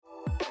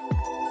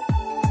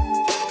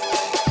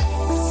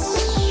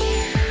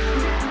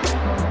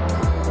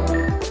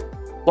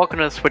Welcome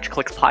to the Switch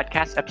Clicks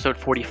Podcast, episode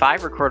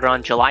 45, recorded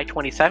on July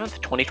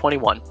 27th,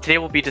 2021. Today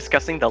we'll be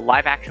discussing the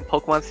live-action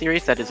Pokemon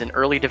series that is in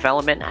early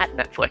development at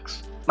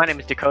Netflix. My name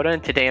is Dakota,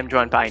 and today I'm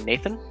joined by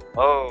Nathan.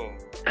 Oh.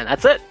 And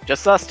that's it,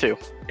 just us two.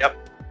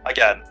 Yep,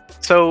 again.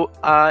 So,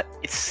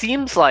 it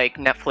seems like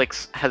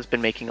Netflix has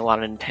been making a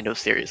lot of Nintendo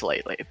series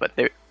lately, but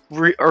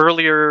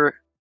earlier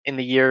in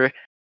the year,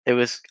 there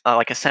was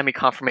like a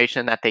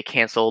semi-confirmation that they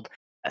canceled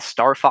a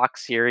Star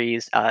Fox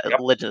series,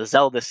 Legend of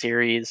Zelda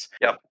series.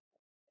 Yep.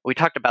 We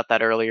talked about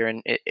that earlier,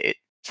 and it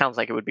sounds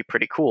like it would be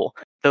pretty cool.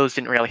 Those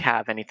didn't really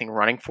have anything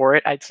running for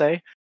it, I'd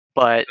say.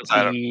 But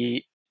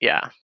the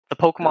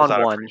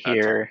Pokemon one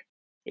here,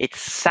 it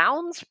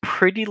sounds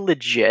pretty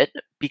legit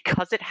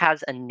because it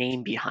has a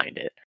name behind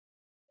it.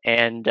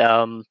 And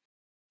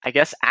I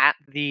guess I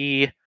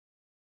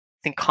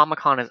think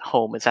Comic-Con at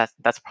home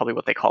that's probably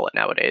what they call it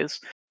nowadays.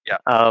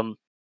 Yeah.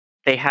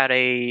 They had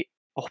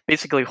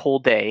basically a whole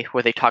day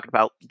where they talked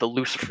about the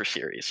Lucifer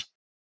series.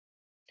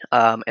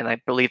 And I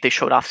believe they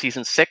showed off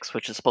season 6,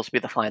 which is supposed to be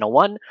the final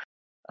one.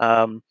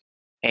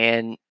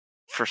 And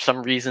for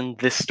some reason,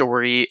 this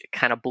story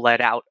kind of bled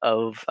out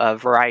of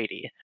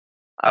Variety,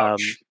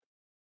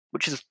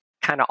 which is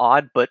kind of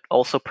odd, but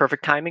also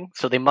perfect timing.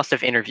 So they must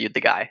have interviewed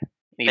the guy.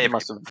 He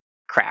must have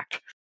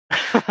cracked.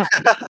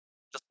 Just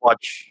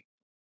watch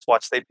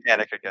they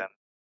panic again.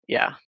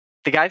 Yeah.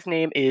 The guy's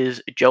name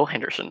is Joe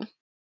Henderson.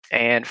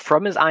 And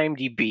from his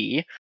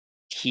IMDb,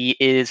 he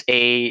is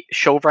a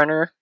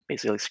showrunner,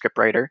 basically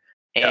scriptwriter,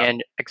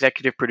 and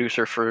executive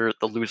producer for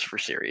the Lucifer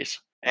series.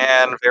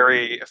 And a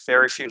very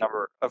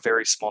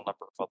small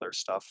number of other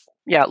stuff.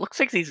 Yeah, it looks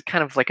like he's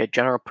kind of like a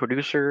general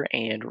producer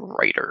and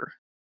writer.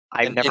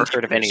 I've never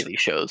heard of any of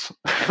these shows.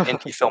 An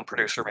indie film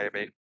producer,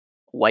 maybe.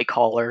 White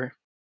Collar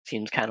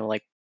seems kind of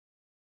like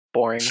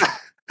boring.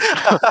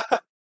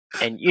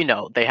 And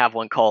they have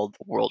one called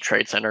World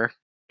Trade Center.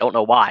 Don't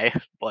know why,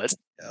 but...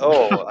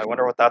 Oh, I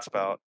wonder what that's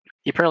about.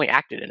 He apparently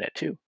acted in it,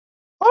 too.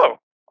 Oh,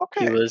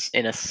 okay. He was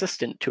an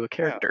assistant to a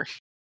character.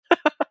 Yeah.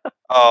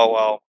 Oh,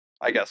 well,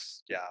 I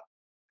guess, yeah.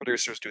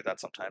 Producers do that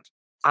sometimes.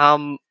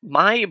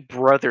 My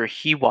brother,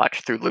 he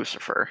watched through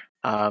Lucifer.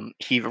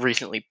 He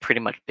recently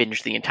pretty much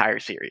binged the entire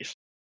series.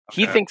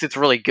 Okay. He thinks it's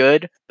really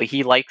good, but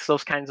he likes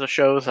those kinds of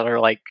shows that are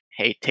like,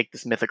 hey, take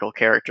this mythical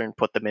character and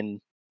put them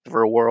in the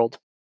real world,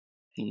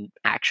 in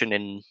action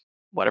and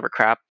whatever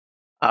crap.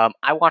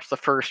 I watched the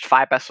first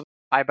 5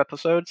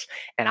 episodes,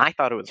 and I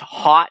thought it was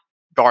hot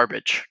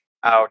garbage.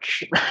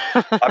 Ouch.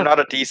 I'm not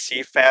a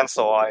DC fan,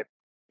 so I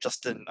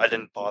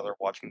didn't bother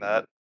watching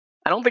that.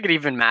 I don't think it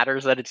even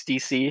matters that it's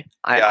DC.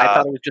 I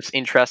thought it was just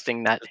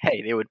interesting that,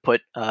 hey, they would put,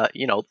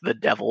 the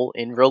devil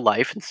in real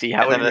life and see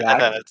how it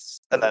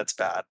reacts. And then it's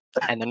bad.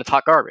 And then it's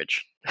hot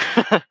garbage.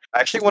 I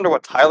actually wonder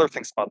what Tyler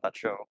thinks about that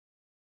show.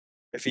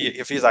 If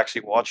he's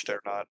actually watched it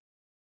or not.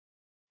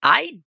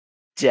 I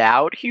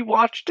doubt he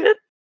watched it.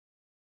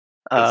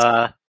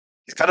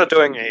 He's kind of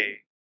doing a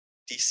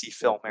DC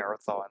film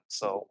marathon,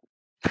 so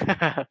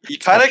you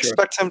kind of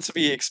expect him to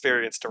be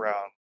experienced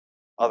around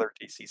other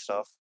DC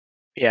stuff.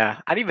 Yeah,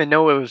 I didn't even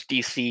know it was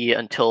DC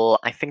until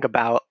I think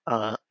about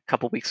a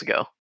couple weeks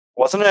ago.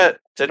 Wasn't it?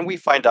 Didn't we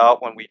find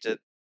out when we did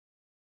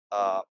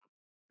the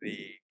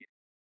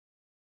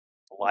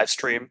live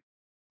stream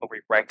when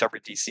we ranked every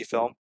DC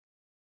film?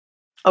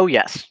 Oh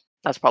yes,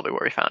 that's probably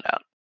where we found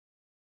out.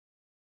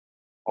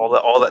 All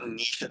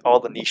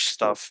the niche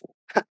stuff.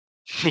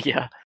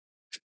 Yeah.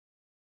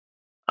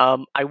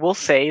 I will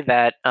say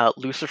that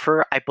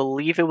Lucifer, I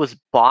believe it was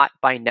bought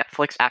by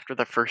Netflix after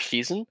the first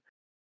season.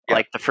 Yeah.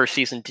 Like, the first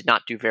season did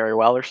not do very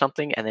well or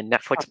something, and then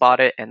Netflix bought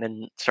it and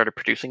then started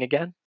producing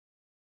again.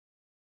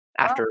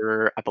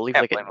 After, I believe,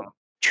 like a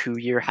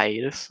 2-year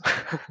hiatus.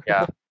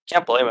 Yeah,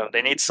 can't blame them.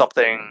 They need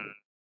something,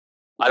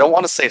 I don't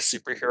want to say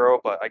superhero,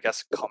 but I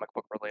guess comic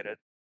book related.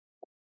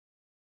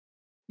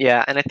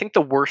 Yeah, and I think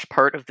the worst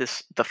part of the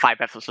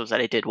 5 episodes that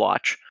I did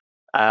watch,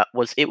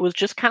 was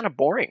just kind of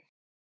boring.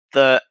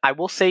 I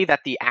will say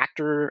that the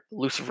actor,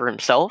 Lucifer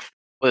himself,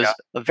 was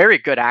a very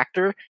good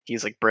actor.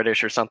 He's like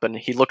British or something.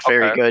 He looked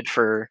very good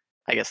for,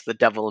 I guess, the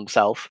devil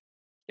himself.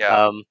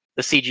 Yeah.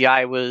 The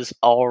CGI was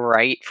all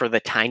right for the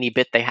tiny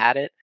bit they had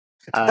it.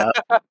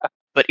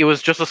 But it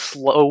was just a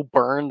slow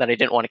burn that I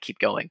didn't want to keep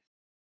going.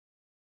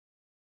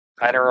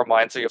 Kind of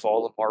reminds me of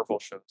all the Marvel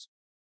shows.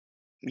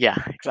 Yeah,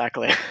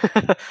 exactly.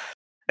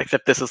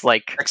 Except this is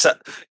like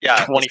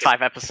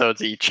 25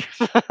 episodes each.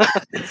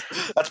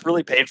 That's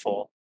really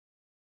painful.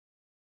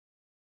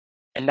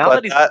 And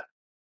now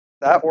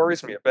that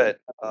worries me a bit.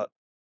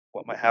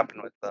 What might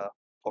happen with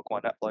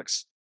Pokemon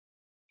Netflix?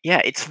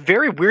 Yeah, it's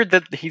very weird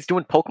that he's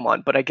doing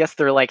Pokemon, but I guess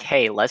they're like,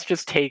 hey, let's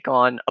just take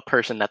on a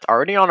person that's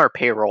already on our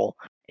payroll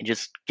and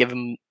just give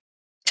him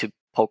to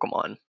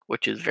Pokemon,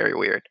 which is very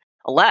weird.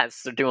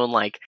 Unless they're doing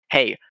like,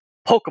 hey,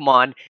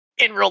 Pokemon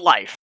in real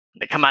life.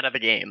 They come out of the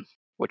game,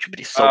 which would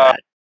be so bad.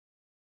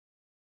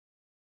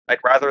 I'd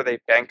rather they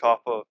bank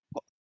off of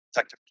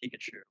Detective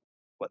Pikachu,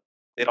 but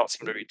they don't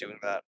seem to be doing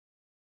that.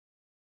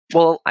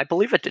 Well, I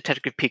believe a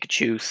Detective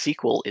Pikachu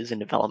sequel is in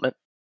development.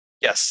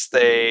 Yes,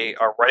 they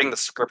are writing the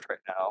script right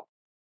now.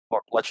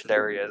 or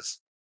legendary is.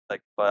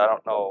 Like, but I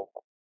don't know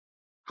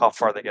how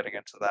far they're getting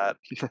into that.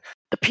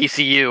 The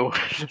PCU,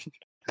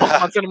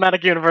 Pokemon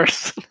Cinematic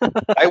Universe.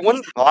 I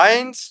wouldn't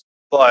mind,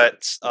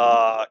 but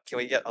can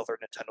we get other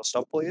Nintendo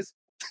stuff, please?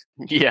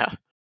 Yeah.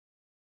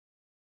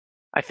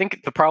 I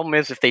think the problem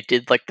is if they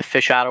did like the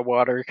fish out of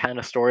water kind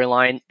of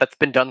storyline, that's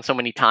been done so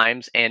many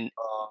times, and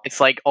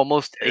it's like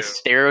almost a Ew.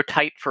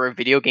 stereotype for a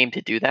video game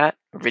to do that,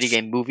 a video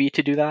game movie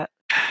to do that.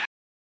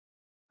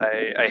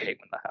 I hate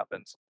when that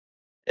happens.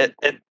 It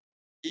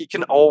you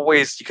can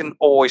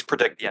always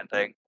predict the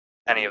ending,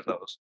 any of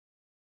those,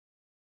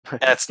 and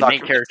it's The not main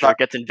it's character not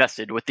gets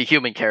invested with the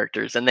human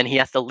characters, and then he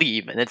has to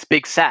leave, and it's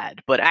big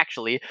sad. But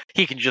actually,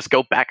 he can just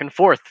go back and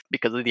forth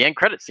because of the end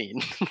credit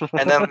scene.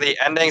 and then the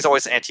ending is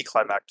always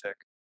anticlimactic.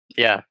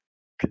 Yeah,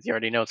 because you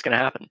already know what's going to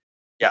happen.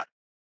 Yeah.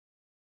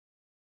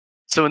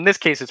 So in this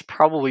case, it's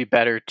probably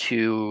better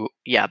to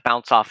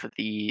bounce off of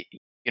the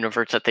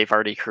universe that they've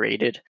already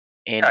created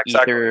and Yeah,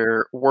 exactly.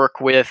 either work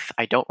with,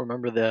 I don't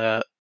remember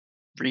the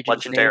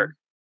region's name.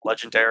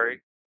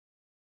 Legendary.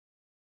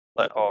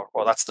 Oh,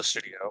 well, that's the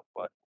studio,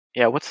 but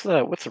Yeah, what's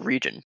the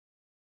region?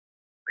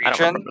 I don't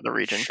region. remember the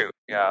region. Shoot,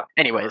 yeah.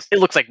 Anyways, it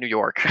looks like New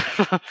York.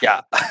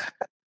 Yeah.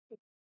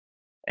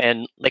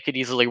 And they could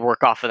easily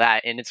work off of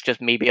that, and it's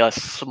just maybe a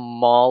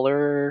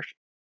smaller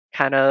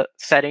kind of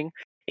setting.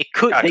 It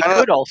could Yeah, they kinda-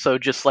 could also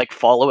just like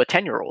follow a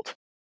 10-year-old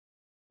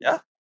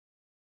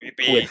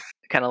Maybe with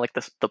kind of like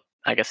the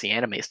I guess the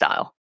anime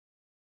style.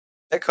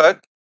 they could.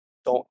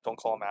 Don't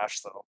call him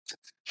Ash though.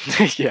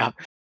 Yeah,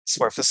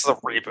 Swear, if this is a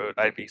reboot,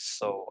 I'd be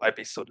so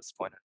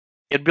disappointed.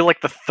 it'd be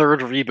like the third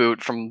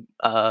reboot from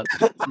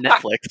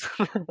Netflix.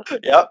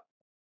 Yep.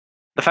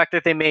 The fact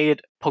that they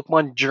made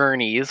Pokemon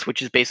Journeys,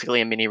 which is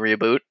basically a mini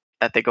reboot,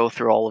 that they go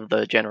through all of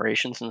the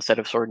generations instead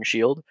of Sword and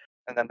Shield.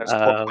 And then there's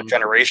Pokemon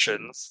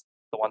Generations,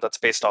 the one that's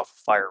based off of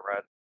Fire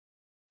Red.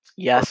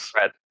 Yes.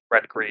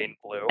 Red, green,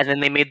 blue. And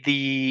then they made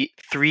the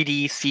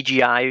 3D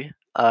CGI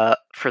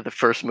for the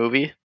first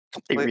movie.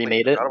 They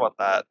remade it. Forgot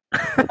about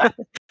that.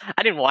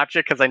 I didn't watch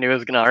it because I knew it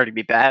was going to already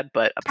be bad,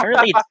 but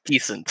apparently it's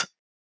decent.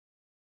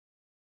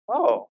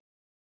 Oh,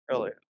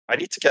 really? I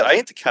need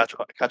to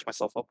catch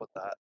myself up with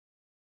that.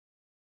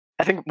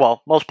 I think,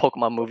 well, most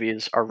Pokemon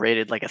movies are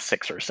rated like a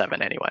 6 or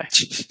 7 anyway.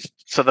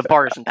 So the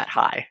bar isn't that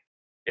high.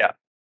 Yeah.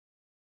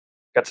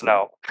 Good to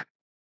know.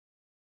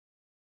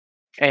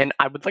 And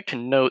I would like to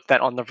note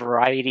that on the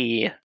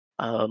Variety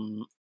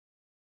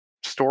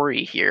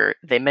story here,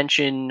 they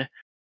mention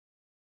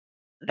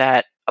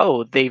that,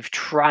 they've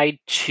tried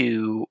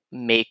to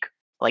make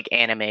like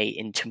anime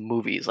into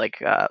movies,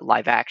 like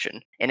live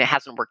action, and it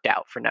hasn't worked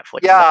out for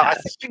Netflix. Yeah, I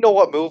think we know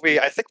what movie.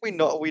 I think we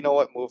know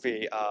what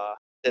movie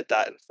did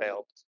that and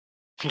failed.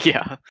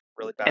 Yeah,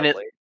 really badly. And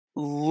it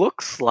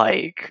looks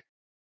like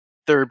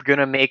they're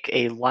gonna make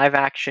a live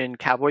action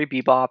Cowboy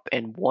Bebop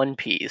and One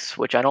Piece,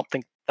 which I don't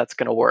think that's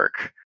gonna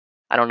work.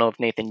 I don't know if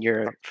Nathan,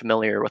 you're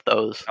familiar with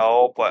those.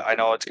 No, but I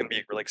know it's gonna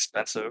be really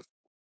expensive.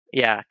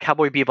 Yeah,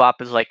 Cowboy Bebop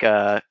is like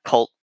a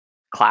cult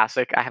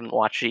classic. I haven't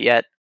watched it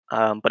yet,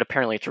 but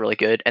apparently it's really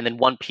good. And then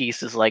One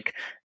Piece is like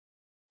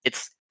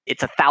it's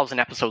 1,000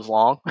 episodes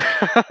long.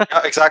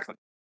 Yeah, exactly.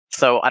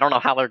 So I don't know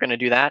how they're going to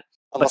do that.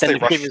 Unless but then they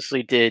they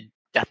previously did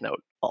Death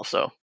Note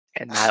also,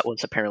 and that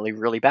was apparently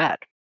really bad.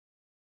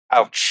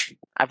 Ouch.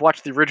 I've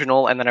watched the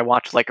original, and then I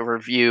watched like a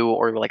review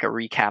or like a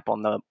recap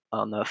on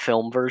the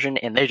film version,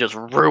 and they just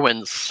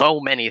ruined so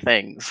many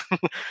things.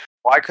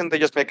 Why couldn't they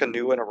just make a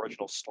new and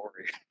original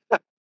story?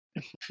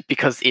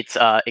 Because it's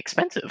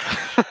expensive,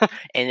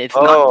 and it's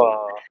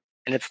Oh,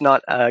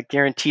 not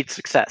guaranteed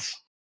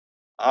success.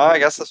 I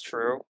guess that's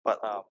true, but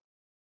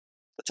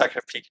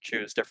Detective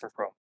Pikachu is different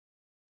from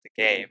the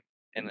game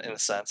in a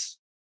sense.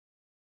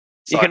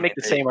 You can make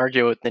the same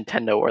argument with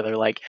Nintendo, where they're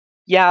like,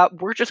 "Yeah,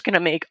 we're just gonna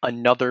make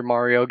another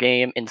Mario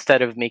game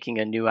instead of making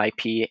a new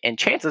IP, and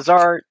chances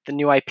are the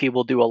new IP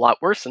will do a lot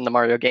worse than the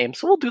Mario game,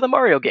 so we'll do the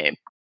Mario game."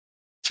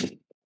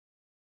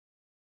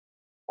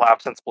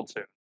 Labs and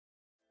Splatoon.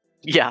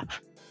 Yeah,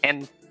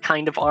 and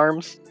kind of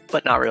ARMS,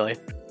 but not really.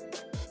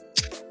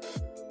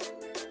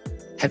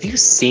 Have you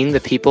seen the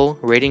people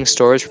raiding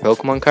stores for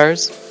Pokemon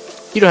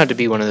cards? You don't have to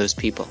be one of those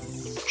people.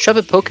 Shop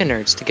at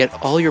PokeNerds to get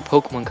all your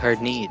Pokemon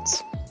card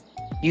needs.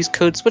 Use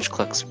code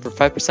SwitchClicks for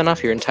 5%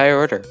 off your entire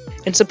order,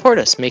 and support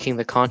us making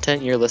the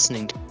content you're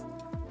listening to.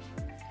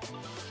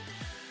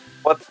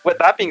 But with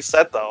that being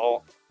said,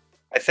 though,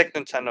 I think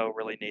Nintendo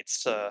really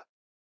needs to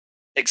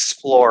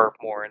explore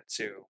more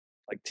into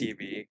like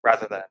TV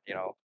rather than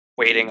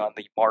waiting on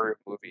the Mario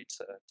movie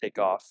to take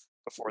off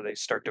before they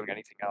start doing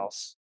anything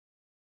else.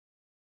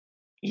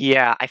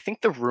 Yeah, I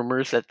think the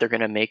rumors that they're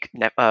gonna make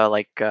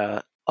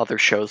other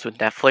shows with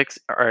Netflix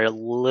are a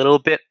little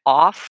bit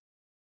off,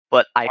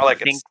 but I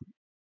think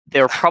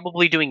they're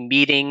probably doing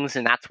meetings,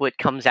 and that's what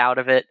comes out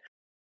of it.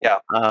 Yeah.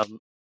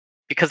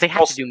 Because they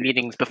have to do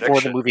meetings before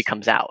the movie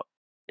comes out.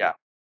 Yeah.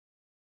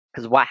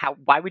 Because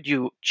why would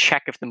you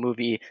check if the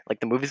movie's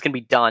gonna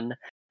be done,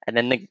 and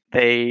then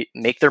they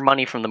make their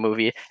money from the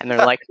movie, and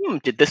they're like,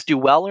 did this do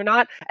well or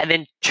not? And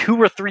then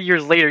 2 or 3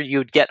 years later,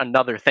 you'd get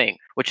another thing,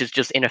 which is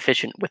just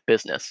inefficient with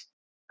business.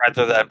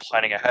 Rather than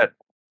planning ahead.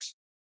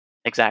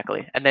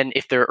 Exactly. And then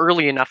if they're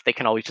early enough, they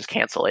can always just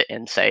cancel it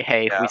and say,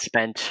 hey, Yeah. we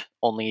spent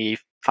only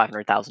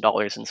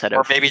 $500,000 instead Or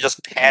of... maybe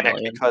just panic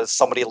million. because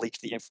somebody leaked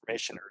the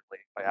information early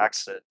by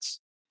accident.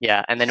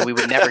 Yeah, and then we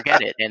would never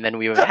get it, and then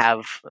we would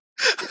have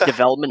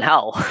development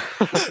hell.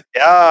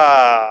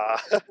 Yeah.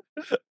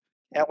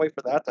 Can't wait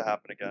for that to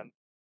happen again.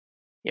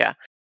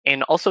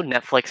 And also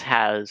Netflix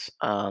has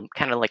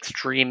kind of like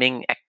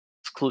streaming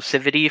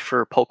exclusivity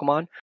for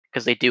Pokemon,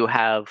 because they do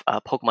have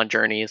Pokemon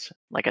Journeys,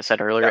 like I said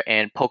earlier,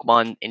 and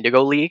Pokemon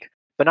Indigo League,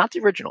 but not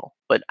the original.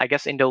 But I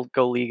guess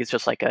Indigo League is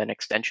just like an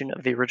extension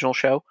of the original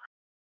show.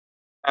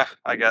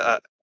 I get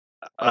that.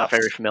 I'm not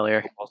very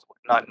familiar.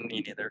 Not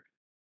me neither.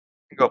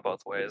 You can go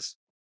both ways.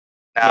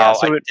 Yeah, Now,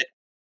 so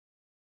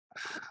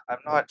I'm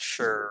not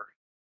sure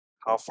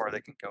how far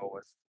they can go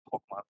with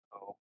Pokemon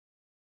Go.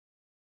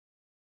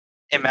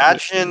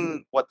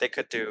 Imagine what they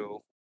could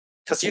do,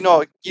 because you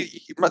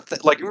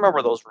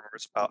remember those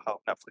rumors about how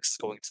Netflix is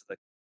going to the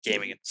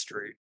gaming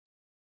industry.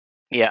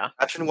 yeah.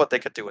 Imagine what they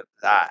could do with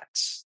that,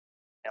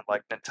 and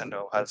like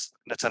Nintendo and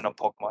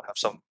Pokemon have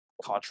some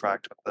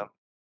contract with them.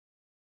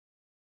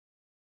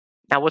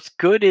 Now, what's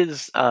good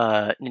is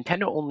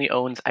Nintendo only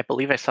owns, I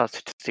believe I saw a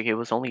statistic, it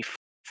was only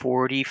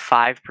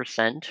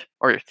 45%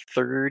 or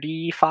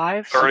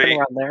 35, something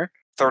around there.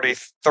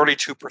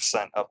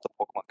 32% of the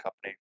Pokemon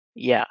company.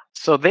 Yeah,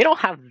 so they don't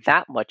have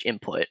that much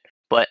input,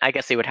 but I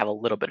guess they would have a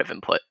little bit of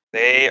input.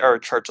 They are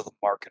in charge of the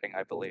marketing,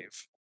 I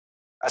believe.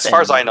 As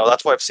far as I know,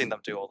 that's what I've seen them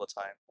do all the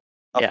time.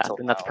 Yeah,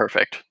 and that's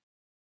perfect.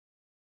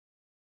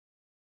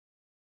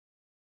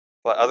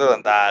 But other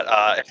than that,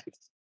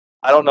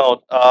 I don't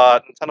know.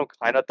 Nintendo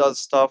kind of does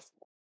stuff,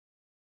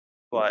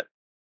 but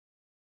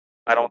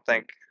I don't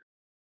think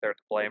they're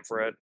to blame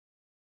for it.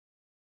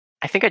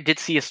 I think I did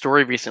see a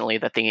story recently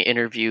that they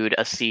interviewed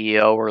a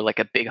CEO or like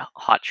a big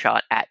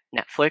hotshot at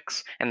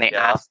Netflix, and they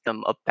asked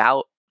them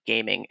about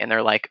gaming, and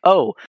they're like,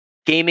 "Oh,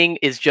 gaming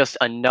is just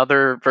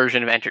another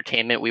version of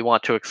entertainment we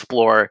want to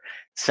explore,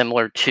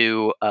 similar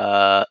to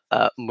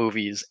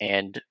movies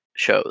and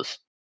shows."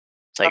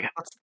 It's like,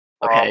 That's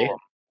okay,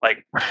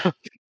 like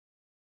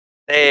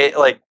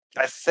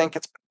I think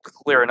it's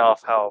clear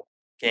enough how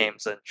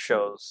games and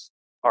shows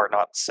are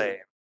not the same.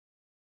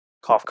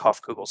 Cough,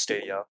 cough, Google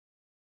Stadia.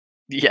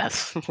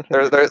 yes,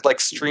 There's like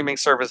streaming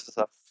services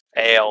have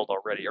failed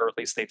already, or at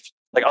least they've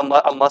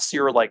unless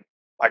you're like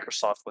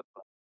Microsoft with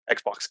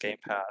Xbox Game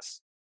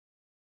Pass,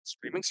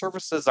 streaming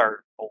services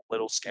are a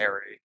little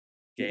scary.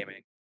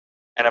 Gaming,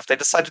 and if they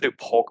decide to do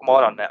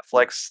Pokemon on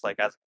Netflix like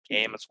as a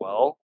game as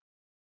well,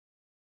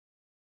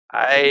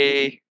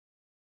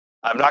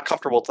 I'm not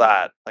comfortable with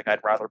that. Like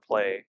I'd rather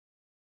play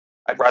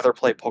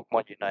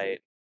Pokemon Unite.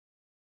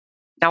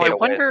 Now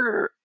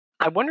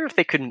I wonder if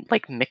they could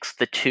like mix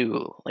the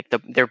two, like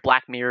their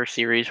Black Mirror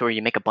series where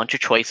you make a bunch of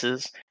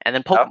choices, and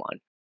then Pokemon.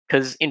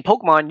 Because in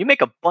Pokemon you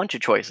make a bunch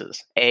of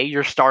choices. A,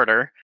 your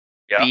starter.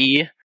 Yeah.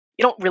 B,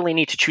 you don't really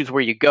need to choose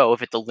where you go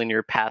if it's a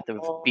linear path of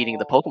beating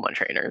the Pokemon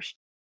trainers.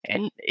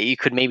 And you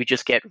could maybe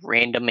just get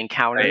random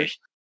encounters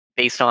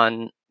based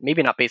on,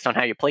 maybe not based on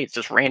how you play, it's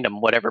just random,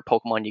 whatever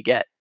Pokemon you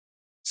get.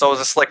 So is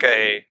this like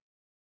a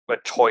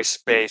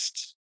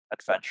choice-based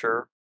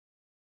adventure?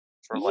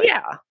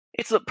 Yeah.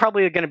 It's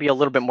probably going to be a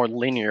little bit more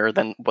linear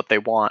than what they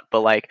want,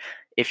 but like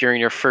if you're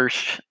in the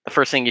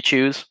first thing you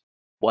choose,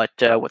 what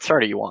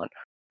starter you want,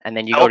 and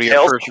then you go to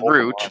your first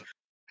route,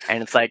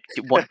 and it's like,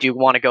 do you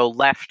want to go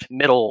left,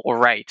 middle, or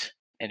right?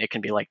 And it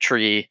can be like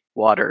tree,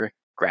 water,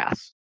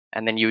 grass,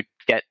 and then you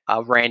get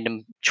a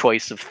random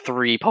choice of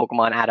 3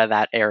 Pokemon out of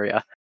that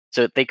area.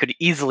 So they could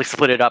easily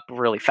split it up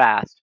really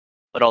fast,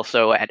 but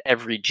also at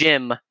every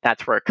gym,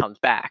 that's where it comes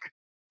back.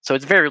 So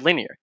it's very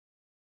linear.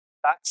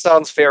 That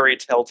sounds very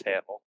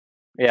Telltale.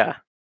 Yeah.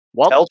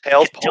 Well,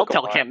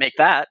 Telltale can't make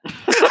that.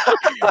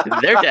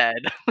 They're dead.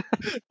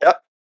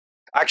 Yep.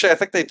 Actually, I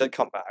think they did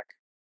come back.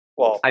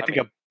 Well, I think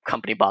a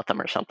company bought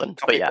them or something.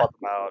 But yeah, bought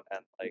them out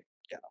and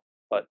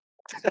but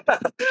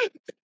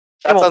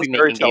they won't be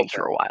making games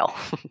for a while.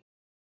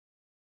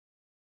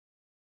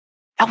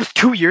 That was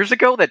 2 years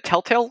ago that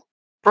Telltale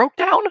broke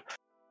down?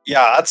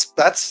 Yeah,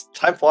 that's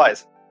time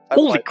flies.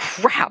 Holy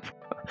crap!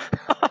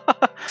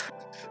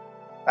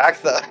 Back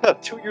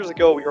 2 years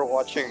ago, we were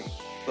watching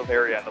the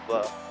very end of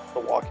The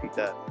Walking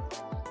Dead.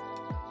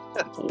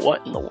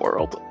 What in the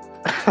world?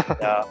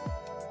 Yeah,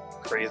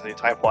 crazy.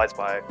 Time flies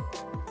by.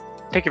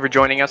 Thank you for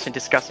joining us and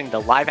discussing the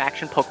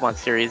live-action Pokemon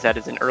series that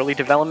is in early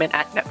development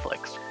at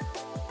Netflix.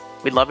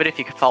 We'd love it if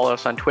you could follow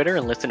us on Twitter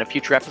and listen to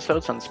future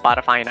episodes on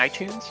Spotify and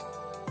iTunes.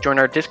 Join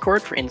our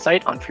Discord for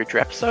insight on future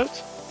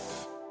episodes.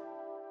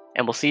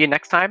 And we'll see you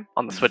next time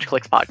on the Switch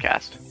Clicks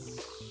podcast.